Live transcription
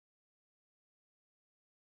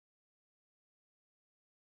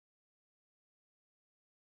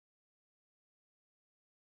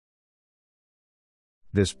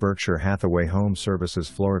This Berkshire Hathaway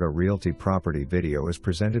HomeServices Florida Realty property video is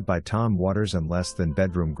presented by Tom Waters and Less Than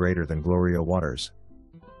Bedroom Greater Than Gloria Waters.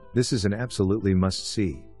 This is an absolutely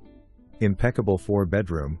must-see. Impeccable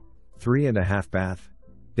 4-bedroom, 3.5 bath,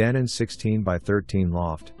 den and 16 by 13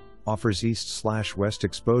 loft, offers east/west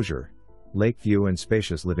exposure, lake view and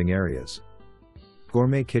spacious living areas.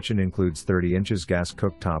 Gourmet kitchen includes 30 inches gas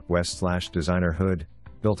cooktop west/designer hood,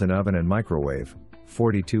 built-in oven and microwave,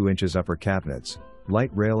 42 inches upper cabinets,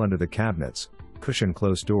 light rail under the cabinets, cushion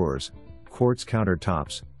closed doors, quartz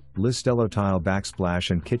countertops, Listello tile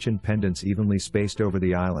backsplash and kitchen pendants evenly spaced over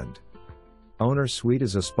the island. Owner's suite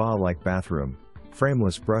is a spa-like bathroom,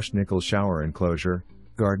 frameless brushed nickel shower enclosure,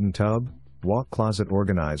 garden tub, walk closet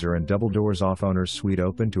organizer and double doors off owner's suite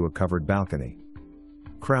open to a covered balcony.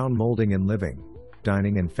 Crown molding in living,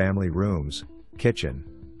 dining and family rooms, kitchen,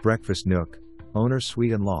 breakfast nook, owner's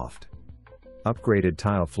suite and loft. Upgraded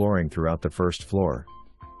tile flooring throughout the first floor.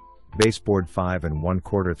 Baseboard 5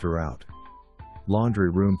 1/4 throughout.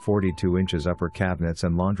 Laundry room 42 inches upper cabinets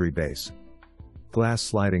and laundry base. Glass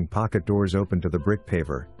sliding pocket doors open to the brick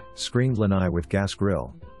paver, screened lanai with gas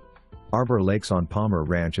grill. Arbor Lakes on Palmer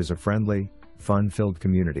Ranch is a friendly, fun-filled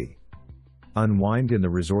community. Unwind in the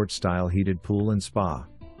resort-style heated pool and spa.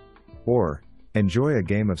 Or, enjoy a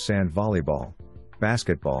game of sand volleyball,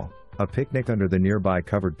 basketball, a picnic under the nearby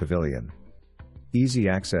covered pavilion. Easy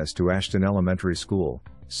access to Ashton Elementary School,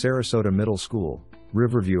 Sarasota Middle School,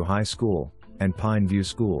 Riverview High School, and Pine View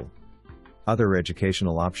School. Other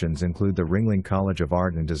educational options include the Ringling College of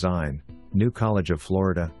Art and Design, New College of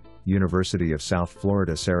Florida, University of South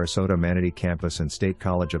Florida Sarasota-Manatee Campus and State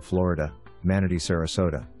College of Florida,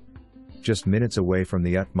 Manatee-Sarasota. Just minutes away from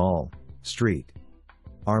the Mall, Street.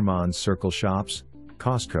 Armand's Circle Shops,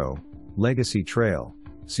 Costco, Legacy Trail,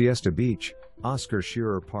 Siesta Beach,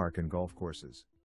 Scherer Park and golf courses.